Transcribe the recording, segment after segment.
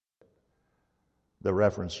the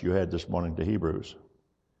reference you had this morning to Hebrews.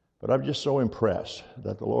 But I'm just so impressed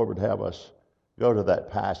that the Lord would have us go to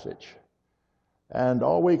that passage. And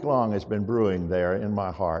all week long it's been brewing there in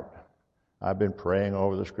my heart. I've been praying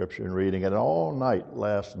over the scripture and reading it all night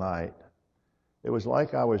last night. It was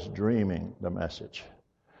like I was dreaming the message,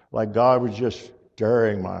 like God was just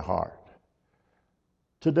stirring my heart.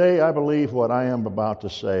 Today, I believe what I am about to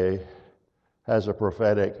say has a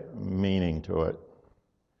prophetic meaning to it.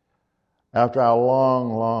 After our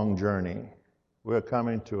long, long journey, we're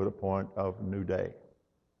coming to the point of a new day.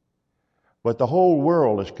 But the whole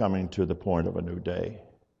world is coming to the point of a new day.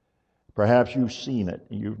 Perhaps you've seen it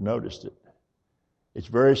and you've noticed it. It's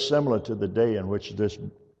very similar to the day in which this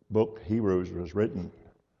book, Hebrews, was written,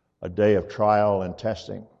 a day of trial and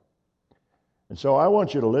testing. And so I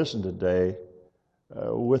want you to listen today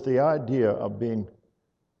with the idea of being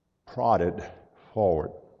prodded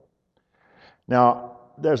forward. Now,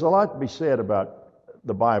 there's a lot to be said about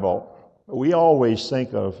the Bible. We always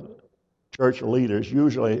think of church leaders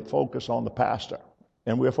usually focus on the pastor,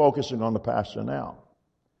 and we're focusing on the pastor now.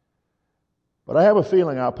 But I have a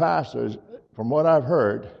feeling our pastors, from what I've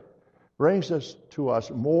heard, brings us to us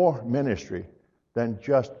more ministry than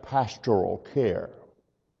just pastoral care.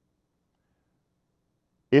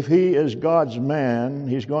 If he is God's man,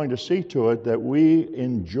 he's going to see to it that we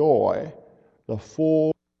enjoy the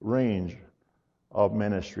full range of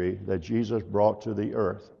ministry that Jesus brought to the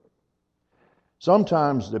earth.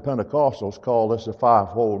 Sometimes the Pentecostals call this a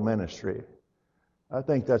fivefold ministry. I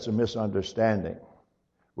think that's a misunderstanding.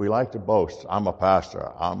 We like to boast, I'm a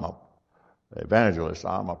pastor, I'm an evangelist,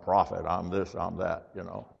 I'm a prophet, I'm this, I'm that, you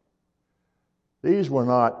know. These were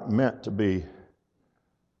not meant to be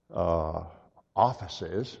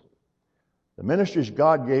offices. The ministries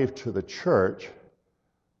God gave to the church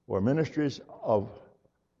were ministries of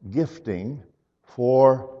gifting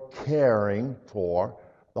for caring for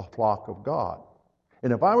the flock of God.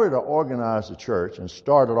 And if I were to organize the church and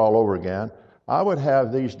start it all over again, I would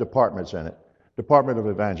have these departments in it. Department of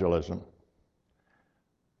Evangelism,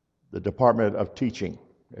 the Department of Teaching,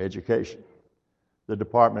 Education, the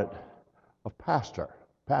Department of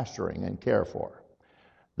Pastoring and Care for,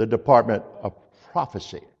 the Department of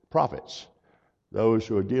Prophecy, Prophets, those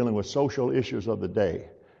who are dealing with social issues of the day,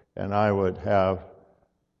 and I would have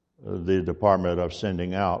the Department of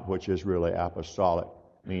Sending Out, which is really apostolic,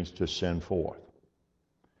 means to send forth.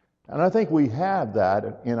 And I think we have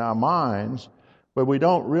that in our minds, but we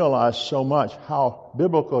don't realize so much how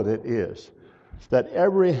biblical it is that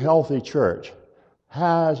every healthy church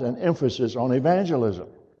has an emphasis on evangelism.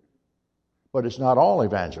 But it's not all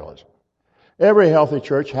evangelism. Every healthy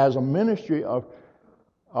church has a ministry of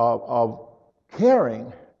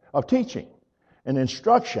caring, of teaching and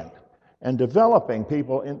instruction and developing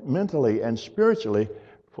people mentally and spiritually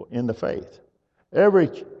in the faith.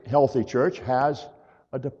 Every healthy church has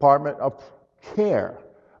a department of care,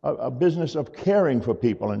 a business of caring for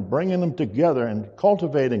people and bringing them together and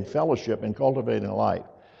cultivating fellowship and cultivating life.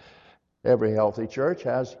 Every healthy church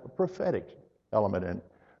has a prophetic element in it.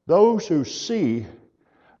 Those who see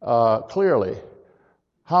clearly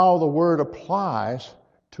how the Word applies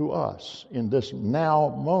to us in this now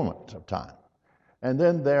moment of time. And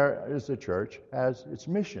then there is the church as its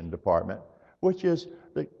mission department, which is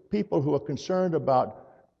the people who are concerned about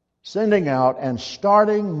sending out and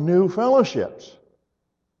starting new fellowships,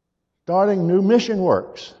 starting new mission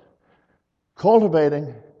works,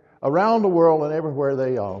 cultivating around the world and everywhere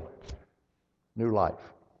they are new life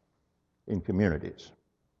in communities.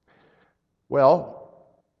 Well,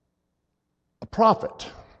 a prophet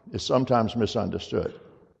is sometimes misunderstood.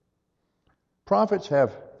 Prophets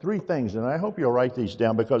have three things, and I hope you'll write these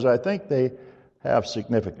down because I think they have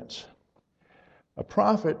significance. A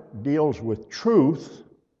prophet deals with truth,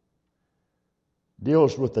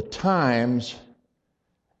 deals with the times,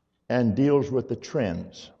 and deals with the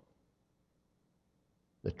trends.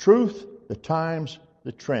 The truth, the times,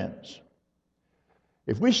 the trends.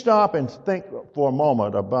 If we stop and think for a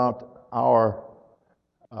moment about our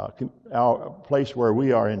place where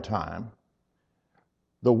we are in time,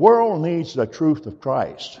 the world needs the truth of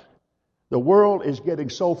Christ. The world is getting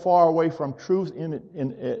so far away from truth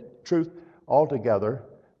in truth altogether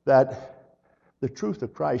that the truth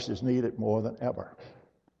of Christ is needed more than ever.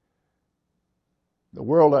 The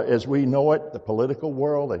world as we know it, the political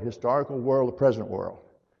world, the historical world, the present world.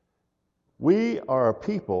 We are a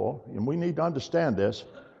people, and we need to understand this,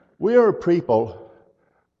 we are a people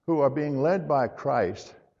who are being led by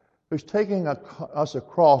Christ, who's taking us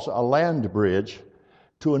across a land bridge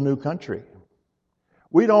to a new country.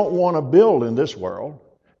 We don't want to build in this world,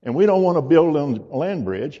 and we don't want to build on a land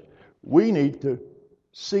bridge. We need to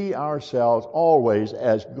see ourselves always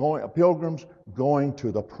as pilgrims going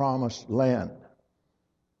to the promised land.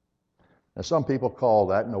 Now, some people call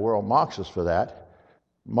that, and the world mocks us for that,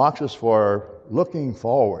 mocks us for looking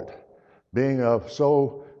forward, being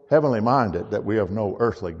so heavenly minded that we have no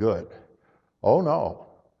earthly good. Oh no,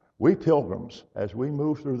 we pilgrims, as we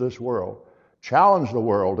move through this world, challenge the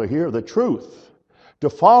world to hear the truth, to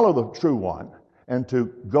follow the true one, and to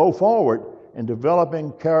go forward in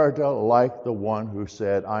developing character like the one who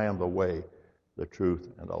said, I am the way, the truth,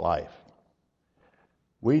 and the life.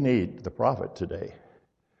 We need the prophet today.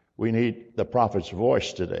 We need the prophet's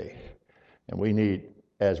voice today. And we need,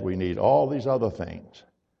 as we need all these other things,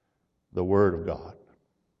 the Word of God.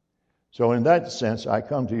 So in that sense, I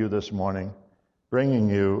come to you this morning bringing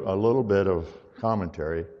you a little bit of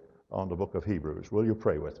commentary on the book of Hebrews. Will you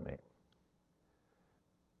pray with me?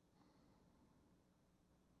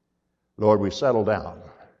 Lord, we settle down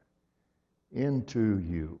into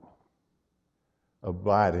you,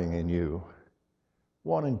 abiding in you,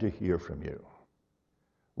 wanting to hear from you,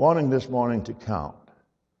 wanting this morning to count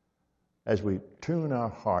as we tune our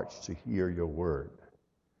hearts to hear your word,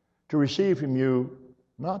 to receive from you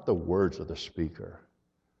not the words of the speaker,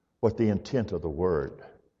 but the intent of the word,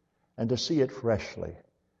 and to see it freshly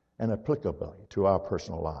and applicably to our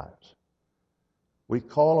personal lives. We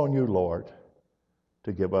call on you, Lord,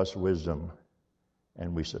 to give us wisdom,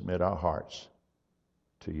 and we submit our hearts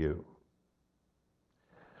to you.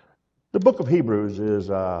 The book of Hebrews is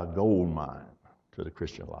a gold mine to the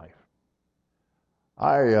Christian life.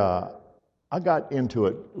 I got into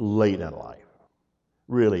it late in life,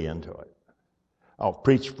 really into it. I've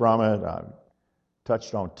preached from it. I've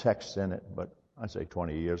touched on texts in it, but I'd say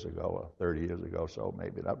 20 years ago or 30 years ago, so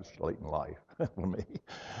maybe that was late in life for me.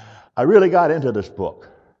 I really got into this book,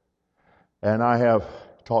 and I have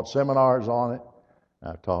taught seminars on it,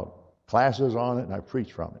 I've taught classes on it, and I've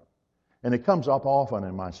preached from it. And it comes up often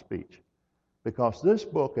in my speech, because this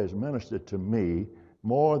book has ministered to me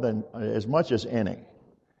more than, as much as any,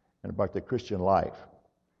 about the Christian life.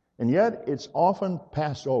 And yet it's often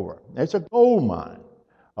passed over. It's a gold mine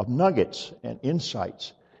of nuggets and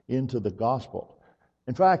insights into the gospel.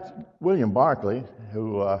 In fact, William Barclay,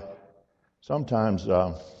 who sometimes,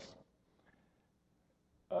 well,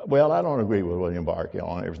 I don't agree with William Barclay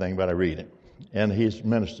on everything, but I read it, and he's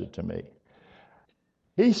ministered to me.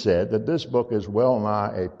 He said that this book is well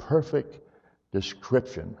nigh a perfect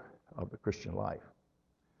description of the Christian life.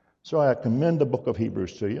 So I commend the book of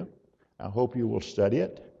Hebrews to you. I hope you will study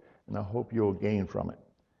it, and I hope you will gain from it.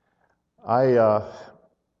 I'd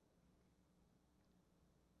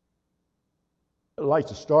like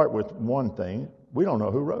to start with one thing. We don't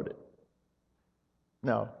know who wrote it.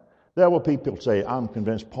 Now, there will people say, I'm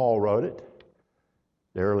convinced Paul wrote it.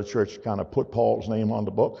 The early church kind of put Paul's name on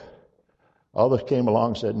the book. Others came along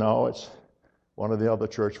and said, no, it's one of the other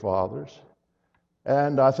church fathers.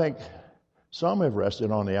 And I think some have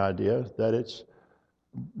rested on the idea that it's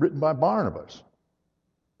written by Barnabas,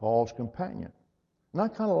 Paul's companion. And I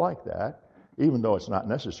kind of like that, even though it's not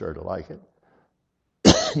necessary to like it,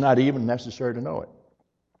 not even necessary to know it.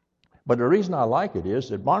 But the reason I like it is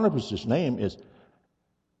that Barnabas' name is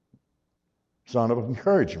son of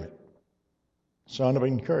encouragement. Son of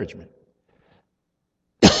encouragement.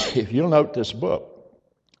 If you'll note this book,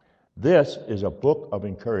 this is a book of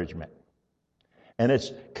encouragement. And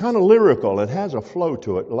it's kind of lyrical. It has a flow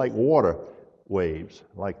to it, like water waves,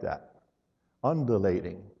 like that,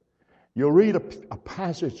 undulating. You'll read a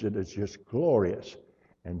passage that is just glorious,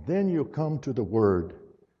 and then you'll come to the word,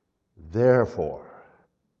 therefore.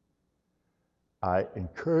 I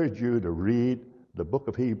encourage you to read the book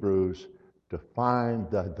of Hebrews to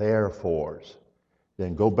find the therefores.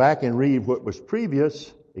 Then go back and read what was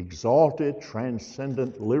previous, exalted,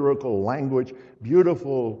 transcendent, lyrical language,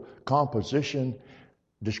 beautiful composition,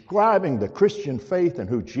 describing the Christian faith and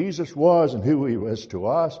who Jesus was and who he was to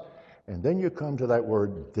us. And then you come to that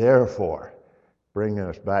word, therefore, bringing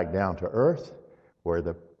us back down to earth, where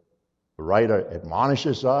the writer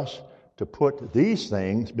admonishes us to put these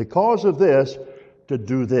things, because of this, to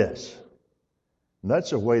do this. And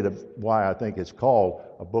that's why I think it's called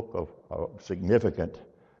a book of significant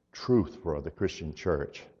truth for the Christian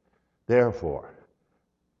church. Therefore,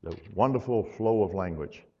 the wonderful flow of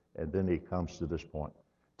language, and then he comes to this point.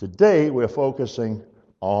 Today, we're focusing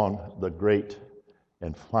on the great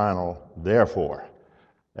and final therefore.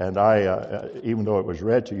 And I, even though it was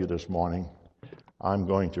read to you this morning, I'm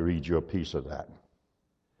going to read you a piece of that.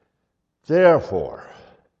 Therefore,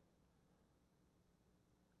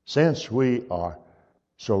 since we are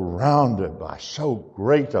surrounded by so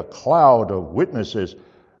great a cloud of witnesses,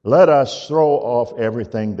 Let us throw off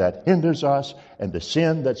everything that hinders us and the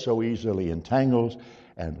sin that so easily entangles,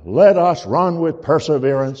 and let us run with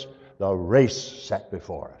perseverance the race set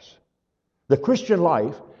before us. The Christian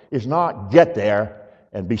life is not get there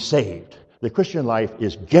and be saved. The Christian life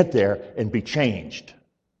is get there and be changed.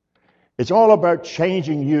 It's all about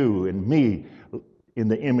changing you and me in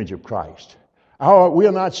the image of Christ. We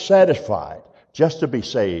are not satisfied just to be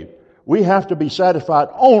saved. We have to be satisfied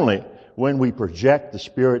only when we project the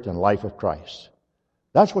spirit and life of Christ.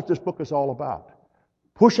 That's what this book is all about.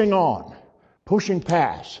 Pushing on, pushing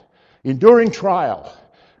past, enduring trial,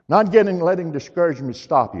 not letting discouragement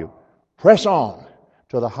stop you. Press on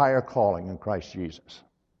to the higher calling in Christ Jesus.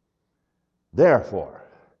 Therefore,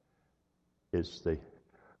 is the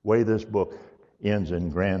way this book ends in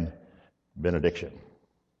grand benediction.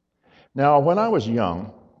 Now, when I was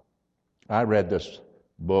young, I read this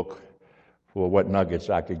book for what nuggets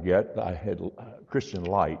I could get. I had Christian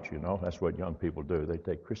Light, that's what young people do. They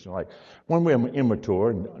take Christian Light. When we're immature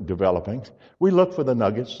and developing, we look for the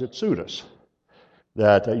nuggets that suit us,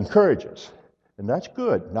 that encourage us. And that's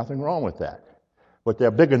good. Nothing wrong with that. But there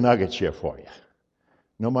are bigger nuggets here for you.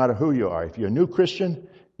 No matter who you are. If you're a new Christian,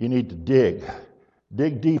 you need to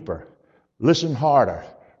dig deeper, listen harder,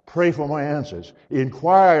 pray for my answers,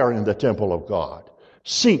 inquire in the temple of God,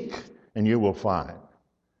 seek, and you will find.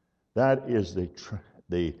 That is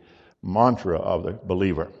the mantra of the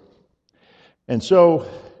believer. And so,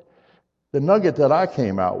 the nugget that I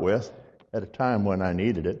came out with at a time when I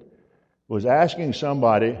needed it was asking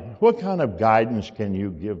somebody, what kind of guidance can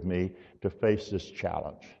you give me to face this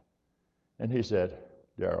challenge? And he said,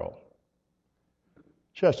 Darrell,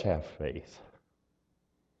 just have faith.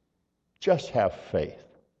 Just have faith.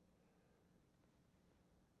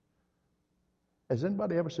 Has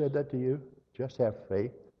anybody ever said that to you? Just have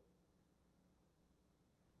faith?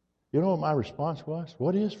 You know what my response was?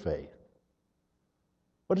 What is faith?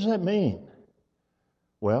 What does that mean?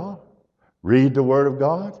 Well, read the Word of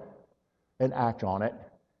God and act on it,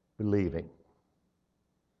 believing.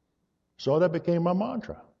 So that became my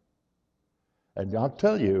mantra. And I'll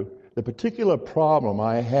tell you, the particular problem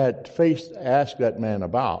I had asked that man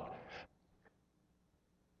about,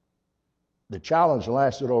 the challenge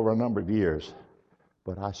lasted over a number of years,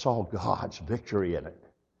 but I saw God's victory in it.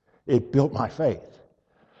 It built my faith.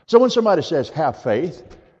 So when somebody says, have faith,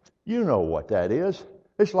 you know what that is.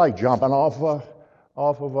 It's like jumping off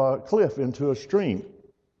of a cliff into a stream.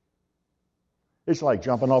 It's like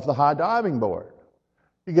jumping off the high diving board.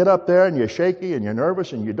 You get up there and you're shaky and you're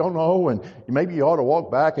nervous and you don't know, and maybe you ought to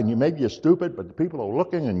walk back, and maybe you're stupid, but the people are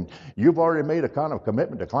looking and you've already made a kind of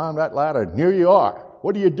commitment to climb that ladder, and here you are.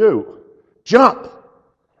 What do? Jump!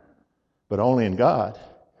 But only in God,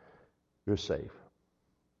 you're safe.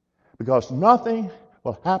 Because nothing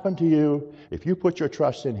will happen to you if you put your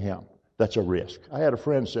trust in Him. That's a risk. I had a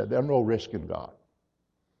friend said, there's no risk in God.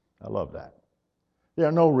 I love that.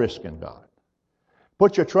 There's no risk in God.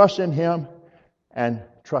 Put your trust in Him and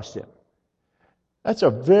trust Him. That's a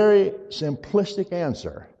very simplistic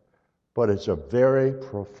answer, but it's a very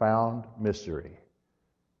profound mystery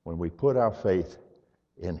when we put our faith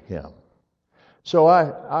in Him. So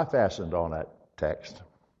I fastened on that text.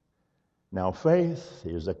 Now, faith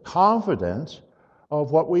is a confidence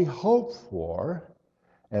of what we hope for,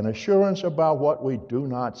 an assurance about what we do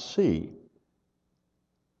not see.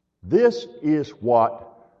 This is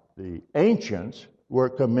what the ancients were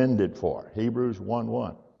commended for. Hebrews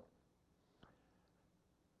 1:1.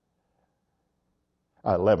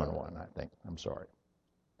 11:1, I think. I'm sorry.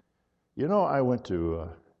 You know, I went to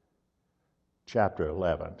chapter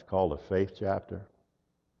 11. It's called the Faith chapter.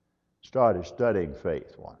 Started studying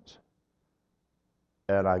faith once.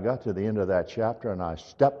 And I got to the end of that chapter and I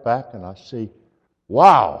stepped back and I see,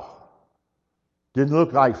 wow, didn't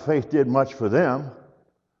look like faith did much for them.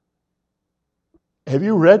 Have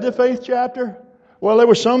you read the faith chapter? Well, there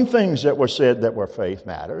were some things that were said that were faith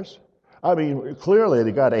matters. I mean, clearly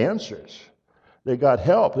they got answers. They got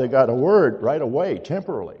help. They got a word right away,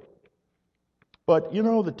 temporarily. But, you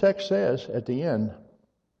know, the text says at the end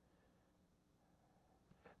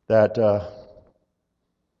that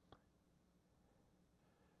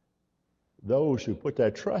those who put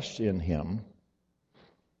their trust in Him,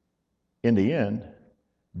 in the end,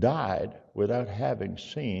 died without having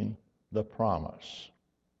seen the promise.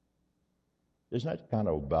 Isn't that kind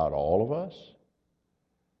of about all of us?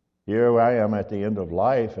 Here I am at the end of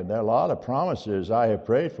life, and there are a lot of promises I have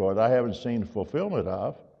prayed for that I haven't seen the fulfillment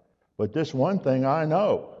of. But this one thing I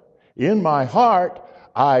know. In my heart,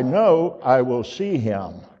 I know I will see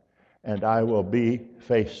Him, and I will be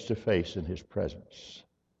face to face in His presence.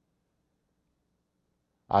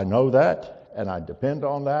 I know that and I depend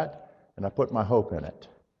on that, and I put my hope in it.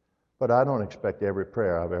 But I don't expect every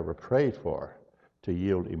prayer I've ever prayed for to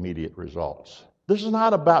yield immediate results. This is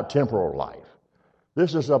not about temporal life.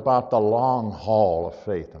 This is about the long haul of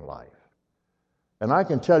faith and life. And I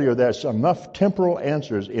can tell you there's enough temporal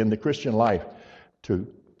answers in the Christian life to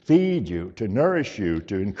feed you, to nourish you,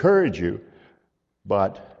 to encourage you,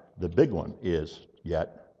 but the big one is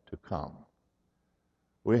yet to come.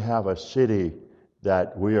 We have a city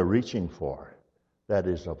that we are reaching for that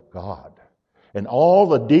is of God. And all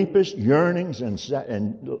the deepest yearnings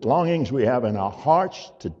and longings we have in our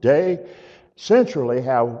hearts today centrally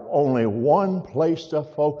have only one place to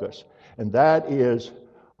focus, and that is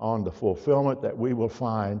on the fulfillment that we will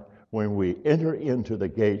find when we enter into the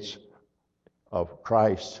gates of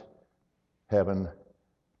Christ's heaven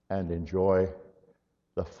and enjoy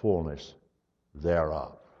the fullness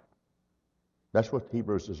thereof. That's what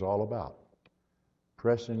Hebrews is all about,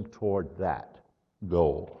 pressing toward that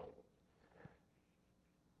goal.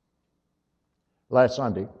 Last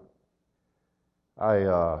Sunday,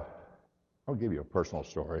 I'll give you a personal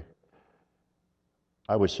story.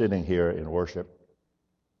 I was sitting here in worship,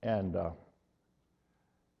 and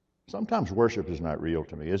sometimes worship is not real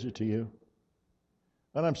to me. Is it to you?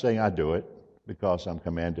 And I'm saying I do it because I'm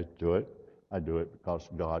commanded to do it. I do it because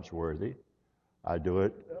God's worthy. I do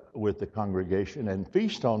it with the congregation and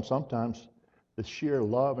feast on sometimes the sheer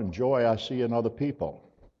love and joy I see in other people.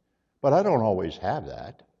 But I don't always have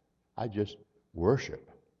that. I just worship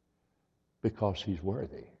because He's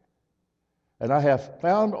worthy. And I have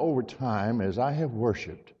found over time, as I have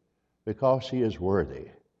worshiped, because He is worthy,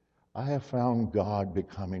 I have found God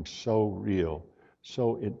becoming so real,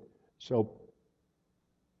 so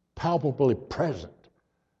palpably present,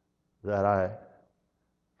 that I'm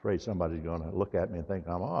afraid somebody's going to look at me and think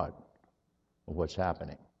I'm odd of what's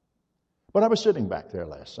happening. But I was sitting back there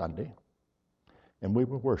last Sunday, and we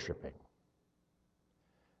were worshiping.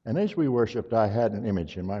 And as we worshiped, I had an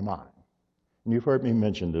image in my mind. And you've heard me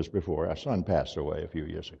mention this before. Our son passed away a few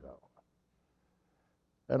years ago.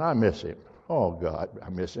 And I miss him. Oh, God, I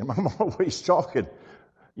miss him. I'm always talking,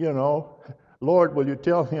 Lord, will you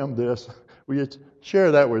tell him this? Will you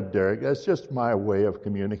share that with Derek? That's just my way of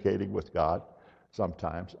communicating with God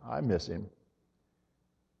sometimes. I miss him.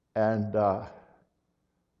 And I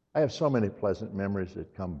have so many pleasant memories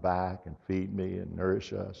that come back and feed me and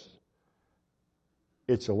nourish us.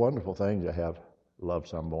 It's a wonderful thing to have loved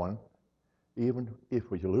someone, even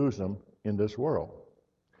if we lose them in this world.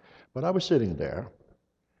 But I was sitting there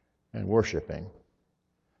and worshiping,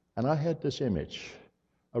 and I had this image,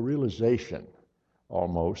 a realization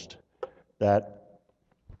almost, that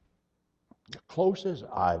the closest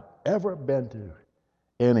I've ever been to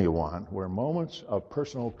anyone were moments of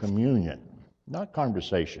personal communion, not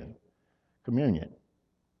conversation, communion.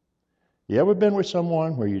 You ever been with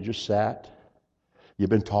someone where you just sat? You've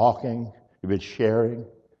been talking, you've been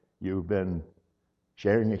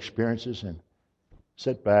sharing experiences, and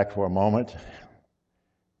sit back for a moment,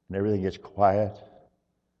 and everything gets quiet,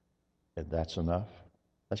 and that's enough.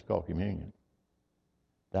 That's called communion.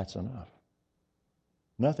 That's enough.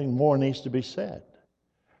 Nothing more needs to be said.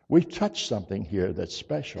 We've touched something here that's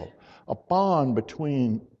special, a bond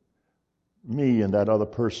between me and that other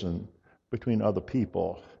person, between other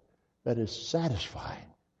people, that is satisfying.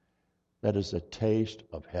 That is a taste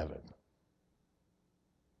of heaven.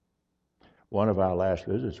 One of our last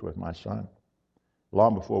visits with my son,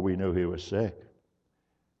 long before we knew he was sick,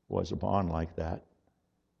 was a bond like that.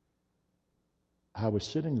 I was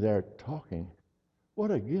sitting there talking.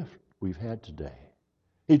 What a gift we've had today.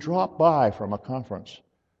 He dropped by from a conference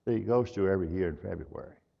that he goes to every year in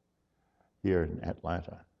February here in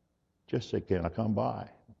Atlanta. Just said, can I come by?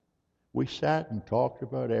 We sat and talked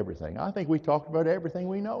about everything. I think we talked about everything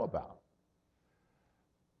we know about.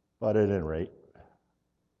 But at any rate,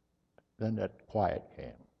 then that quiet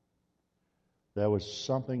came. There was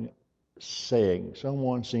something saying,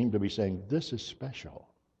 someone seemed to be saying, this is special.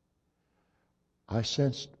 I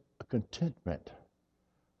sensed a contentment.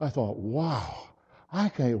 I thought, wow, I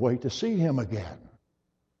can't wait to see him again.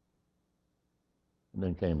 And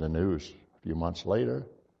then came the news a few months later.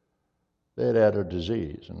 They had had a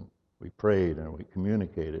disease, and we prayed and we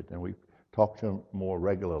communicated and we talked to him more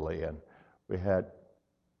regularly, and we had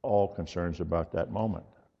all concerns about that moment.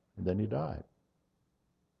 And then he died.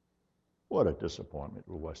 What a disappointment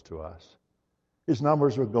it was to us. His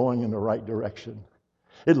numbers were going in the right direction.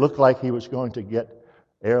 It looked like he was going to get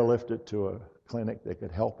airlifted to a clinic that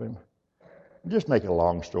could help him. Just make a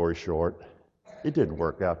long story short, it didn't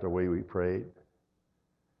work out the way we prayed.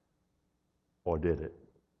 Or did it?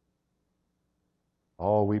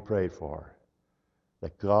 All we prayed for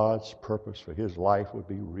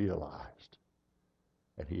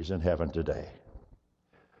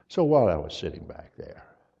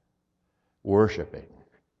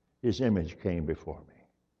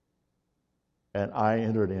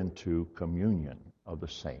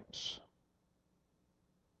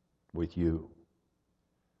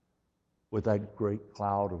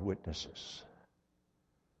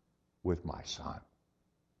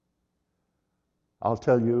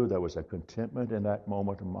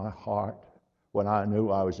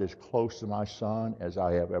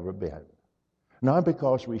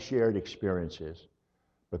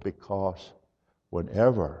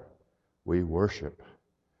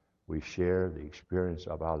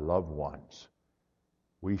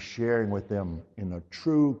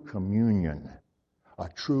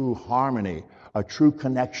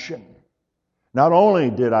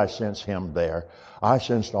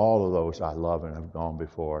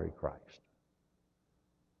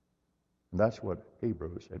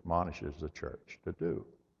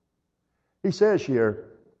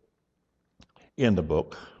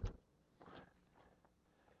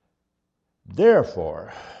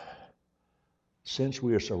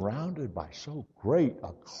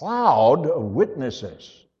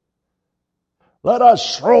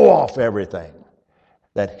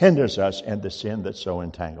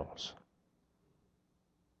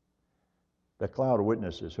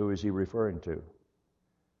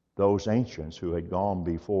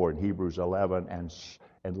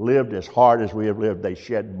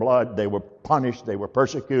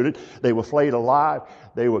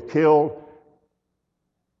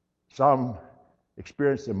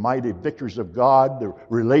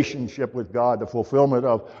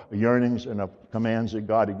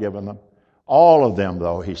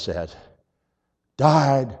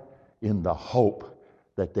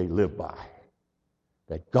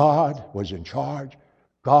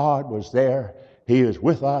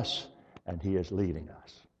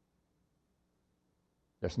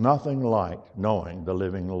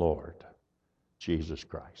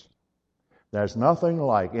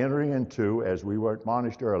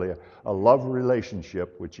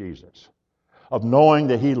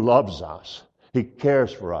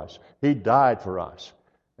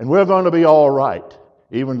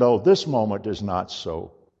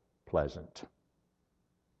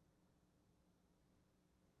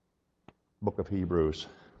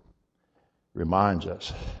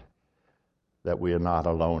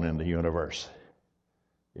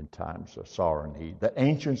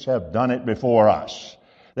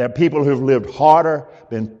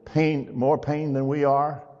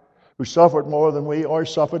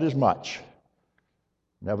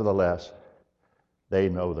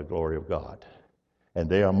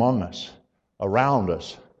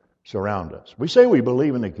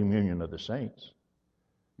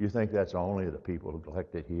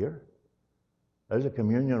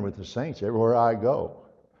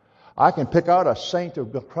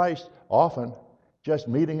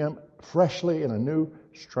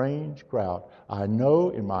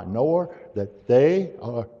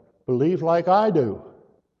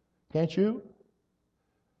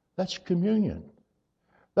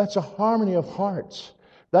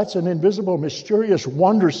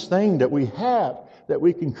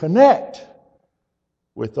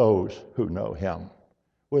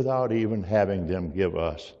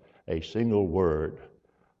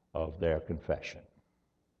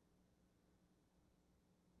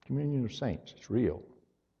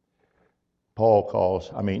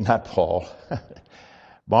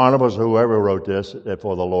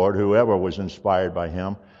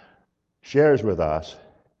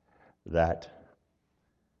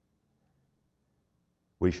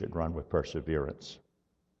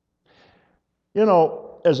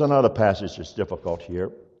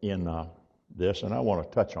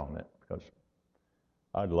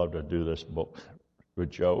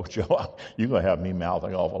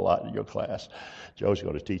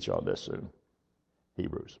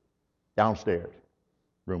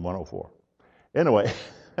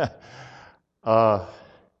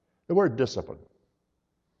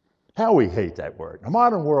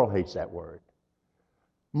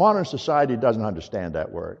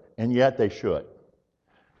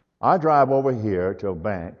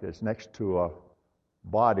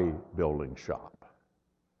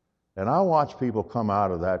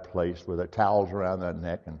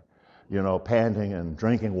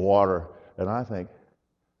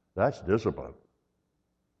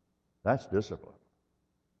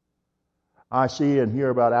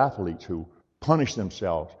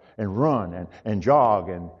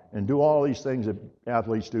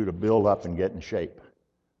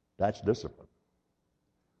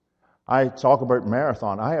I talk about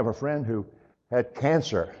marathon. I have a friend who had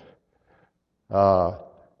cancer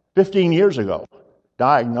 15 years ago,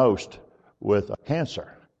 diagnosed with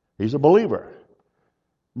cancer. He's a believer.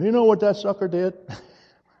 Do you know what that sucker did?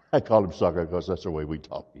 I call him sucker because that's the way we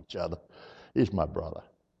talk to each other. He's my brother.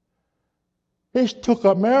 He took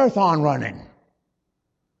up marathon running.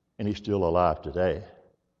 And he's still alive today.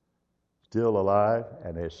 Still alive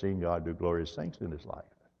and has seen God do glorious things in his life.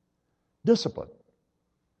 Discipline.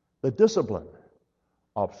 The discipline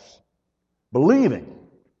of believing,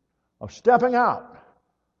 of stepping out,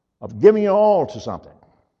 of giving your all to something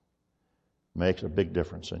makes a big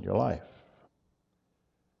difference in your life.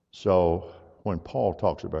 So when Paul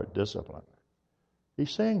talks about discipline,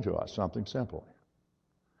 he's saying to us something simple.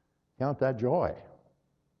 Count that joy,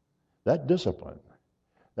 that discipline,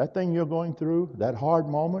 that thing you're going through, that hard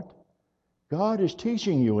moment. God is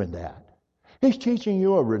teaching you in that. He's teaching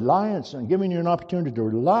you a reliance and giving you an opportunity to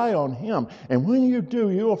rely on Him. And when you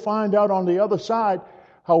do, you'll find out on the other side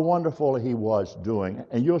how wonderful He was doing.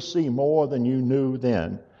 And you'll see more than you knew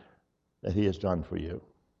then that He has done for you.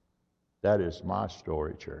 That is my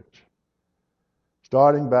story, church.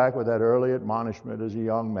 Starting back with that early admonishment as a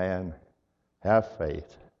young man, have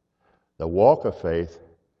faith. The walk of faith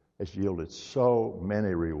has yielded so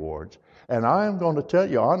many rewards. And I am going to tell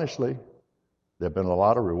you honestly, there have been a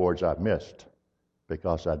lot of rewards I've missed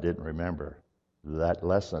because I didn't remember that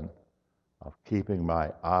lesson of keeping my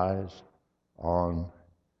eyes on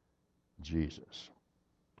Jesus.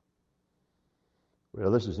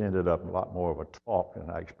 Well, this has ended up a lot more of a talk than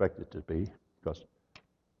I expected it to be because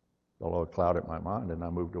the Lord clouded my mind and I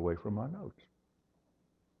moved away from my notes.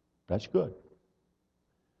 That's good,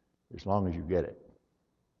 as long as you get it.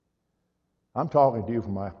 I'm talking to you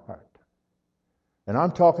from my heart. And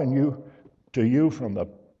I'm talking to you from the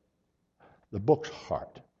book's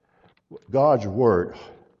heart. God's Word,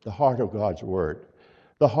 the heart of God's Word.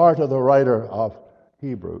 The heart of the writer of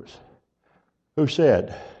Hebrews, who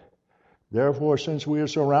said, "Therefore, since we are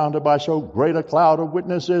surrounded by so great a cloud of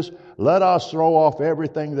witnesses, let us throw off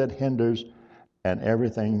everything that hinders and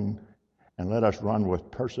let us run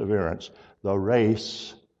with perseverance the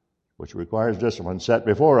race which requires discipline, set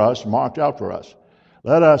before us, marked out for us.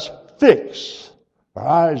 Let us fix our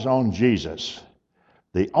eyes on Jesus,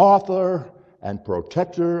 the author and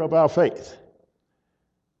protector of our faith,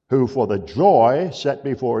 who for the joy set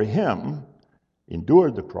before him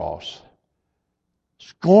endured the cross,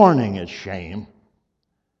 scorning its shame,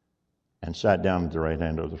 and sat down at the right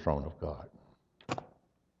hand of the throne of God."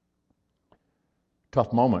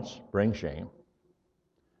 Tough moments bring shame.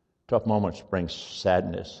 Tough moments bring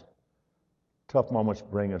sadness. Tough moments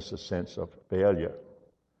bring us a sense of failure.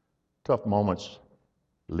 Tough moments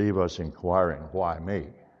leave us inquiring, why me?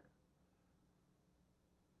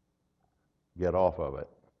 Get off of it.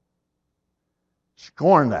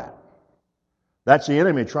 Scorn that. That's the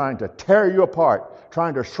enemy trying to tear you apart,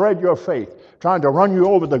 trying to shred your faith, trying to run you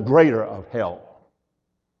over the grater of hell.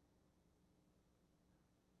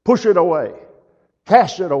 Push it away.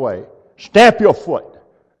 Cast it away. Stamp your foot.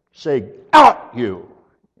 Say, "Out you,"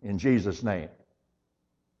 in Jesus' name.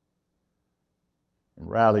 And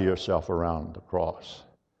rally yourself around the cross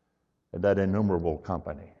and that innumerable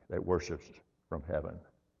company that worships from heaven.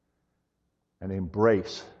 And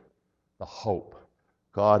embrace the hope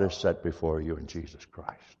God has set before you in Jesus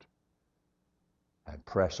Christ. And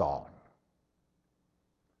press on.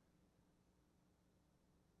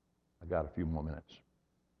 I got a few more minutes.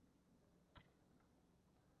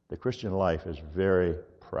 The Christian life is very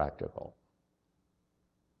practical.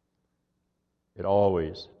 It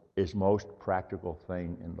always is most practical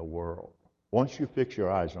thing in the world. Once you fix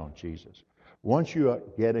your eyes on Jesus, once you are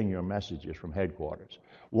getting your messages from headquarters,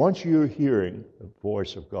 once you're hearing the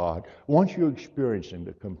voice of God, once you're experiencing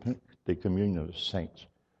the communion of the saints,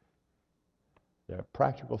 there are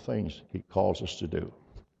practical things He calls us to do.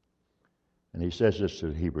 And He says this to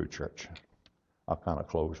the Hebrew church. I'll kind of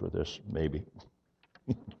close with this, maybe.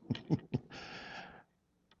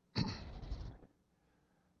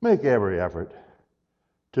 Make every effort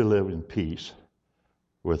to live in peace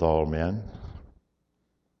with all men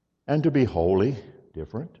and to be holy,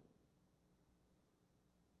 different.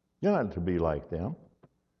 You're not to be like them.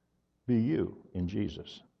 Be you in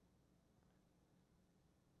Jesus.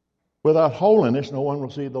 Without holiness, no one will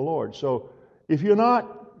see the Lord. So if you're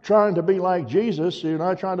not trying to be like Jesus, you're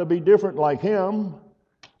not trying to be different like Him,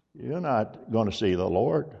 you're not going to see the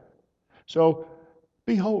Lord. So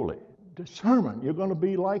be holy. Determine you're going to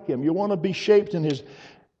be like Him. You want to be shaped in His...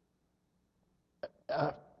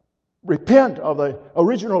 repent of the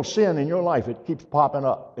original sin in your life. It keeps popping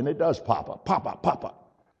up, and it does pop up, pop up, pop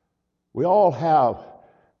up. We all have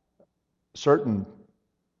certain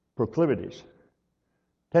proclivities,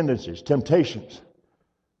 tendencies, temptations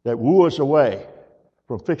that woo us away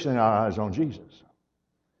from fixing our eyes on Jesus.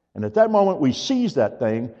 And at that moment, we seize that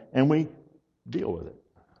thing and we deal with it.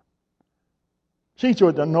 See to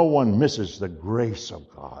it that no one misses the grace of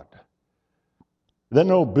God, that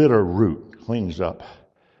no bitter root clings up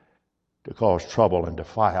to cause trouble and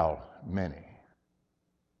defile many.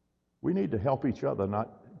 We need to help each other not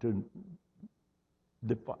to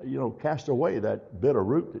cast away that bitter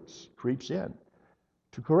root that creeps in,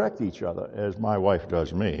 to correct each other, as my wife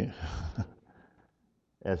does me,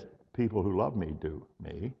 as people who love me do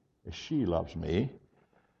me, as she loves me,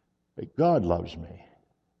 but God loves me.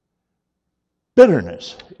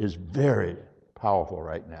 Bitterness is very powerful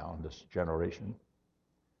right now in this generation.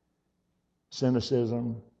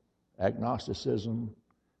 Cynicism, agnosticism,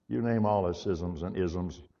 you name all the schisms and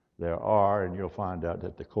isms there are, and you'll find out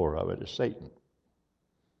that the core of it is Satan.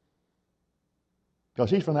 Because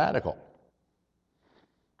he's fanatical.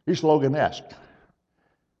 He's slogan-esque.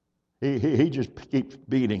 He just keeps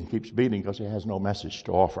beating because he has no message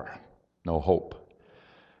to offer, no hope.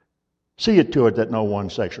 See it to it that no one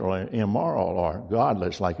sexually immoral or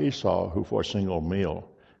godless like Esau, who for a single meal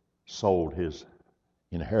sold his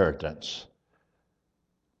inheritance.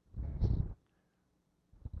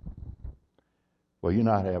 Well, you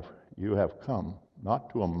have come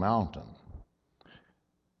not to a mountain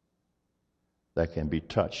that can be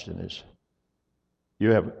touched in his.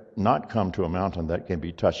 You have not come to a mountain that can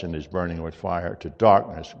be touched and is burning with fire, to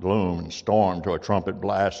darkness, gloom, and storm, to a trumpet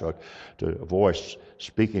blast, or to a voice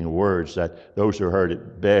speaking words that those who heard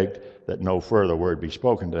it begged that no further word be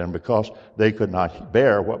spoken to them, because they could not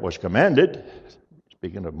bear what was commanded.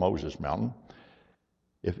 Speaking of Moses' mountain,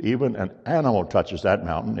 if even an animal touches that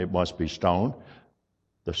mountain, it must be stoned.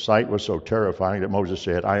 The sight was so terrifying that Moses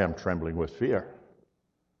said, I am trembling with fear.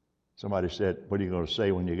 Somebody said, what are you going to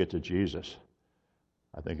say when you get to Jesus?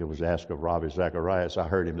 I think it was asked of Ravi Zacharias. I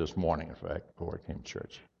heard him this morning, in fact, before I came to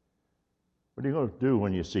church. What are you going to do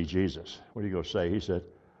when you see Jesus? What are you going to say? He said,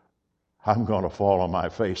 I'm going to fall on my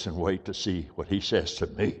face and wait to see what he says to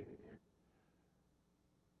me.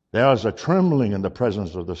 There is a trembling in the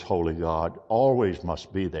presence of this holy God. Always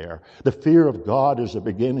must be there. The fear of God is the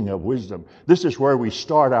beginning of wisdom. This is where we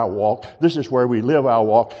start our walk. This is where we live our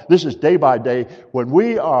walk. This is day by day. When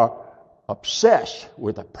we are obsessed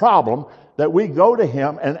with a problem, that we go to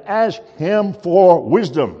him and ask him for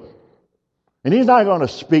wisdom. And he's not going to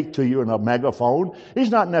speak to you in a megaphone. He's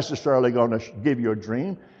not necessarily going to give you a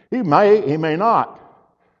dream. He may not.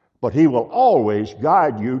 But he will always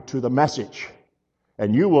guide you to the message.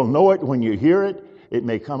 And you will know it when you hear it. It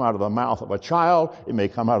may come out of the mouth of a child. It may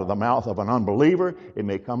come out of the mouth of an unbeliever. It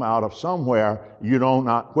may come out of somewhere, you know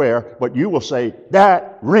not where. But you will say,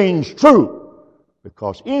 that rings true.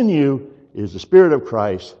 Because in you is the Spirit of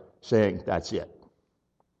Christ saying, that's it.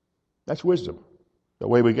 That's wisdom, the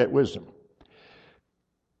way we get wisdom.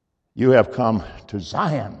 You have come to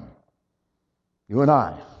Zion, you and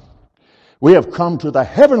I. We have come to the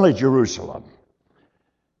heavenly Jerusalem,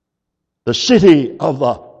 the city of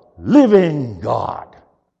the living God,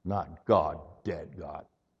 not God, dead God.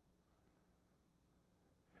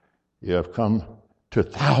 You have come to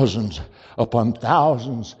thousands upon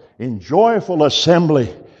thousands in joyful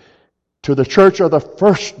assembly, to the church of the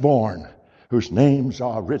firstborn, whose names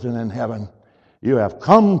are written in heaven. You have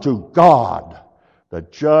come to God, the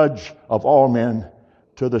judge of all men,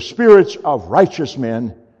 to the spirits of righteous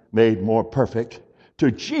men made more perfect,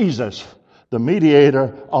 to Jesus, the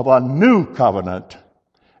mediator of a new covenant,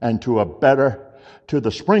 and to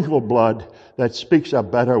the sprinkled blood that speaks a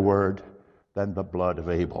better word than the blood of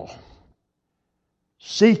Abel.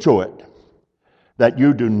 See to it that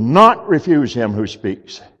you do not refuse him who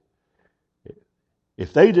speaks.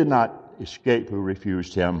 If they did not escape who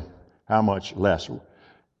refused him, how much less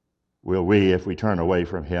will we if we turn away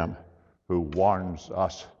from him who warns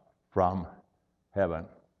us from heaven?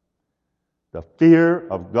 The fear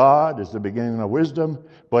of God is the beginning of wisdom,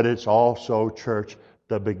 but it's also, church,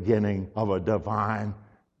 the beginning of a divine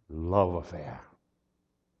love affair.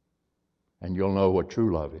 And you'll know what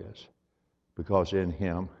true love is, because in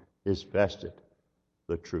him is vested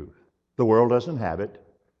the truth. The world doesn't have it.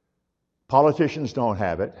 Politicians don't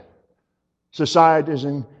have it. Societies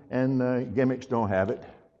and gimmicks don't have it.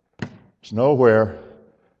 It's nowhere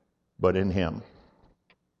but in him.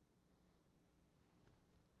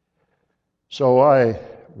 So I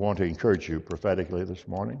want to encourage you prophetically this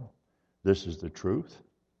morning. This is the truth.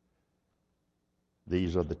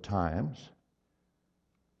 These are the times.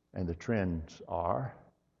 And the trends are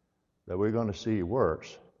that we're going to see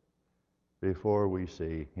worse before we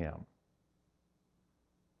see him.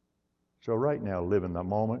 So right now, live in the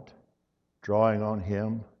moment, drawing on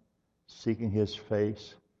Him, seeking His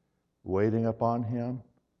face, waiting upon Him,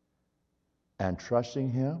 and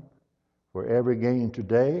trusting Him. For every gain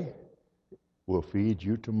today will feed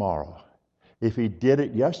you tomorrow. If He did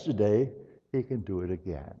it yesterday, He can do it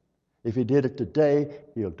again. If He did it today,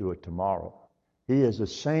 He'll do it tomorrow. He is the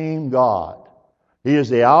same God. He is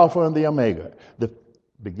the Alpha and the Omega, the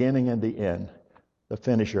beginning and the end, the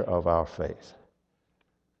finisher of our faith.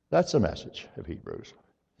 That's the message of Hebrews,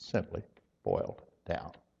 simply boiled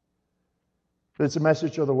down. It's a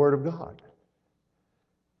message of the Word of God.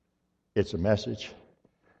 It's a message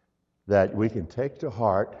that we can take to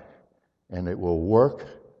heart, and it will work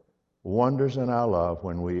wonders in our love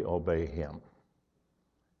when we obey Him.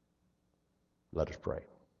 Let us pray.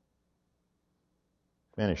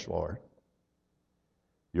 Finished, Lord.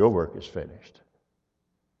 Your work is finished.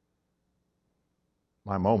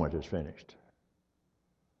 My moment is finished.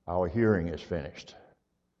 Our hearing is finished.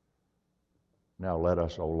 Now let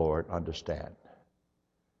us, O Lord, understand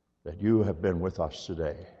that you have been with us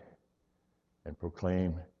today and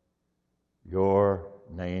proclaim your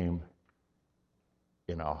name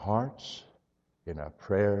in our hearts, in our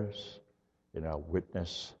prayers, in our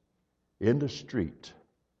witness, in the street.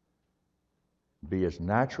 Be as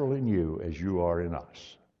natural in you as you are in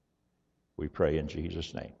us. We pray in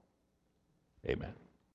Jesus' name. Amen.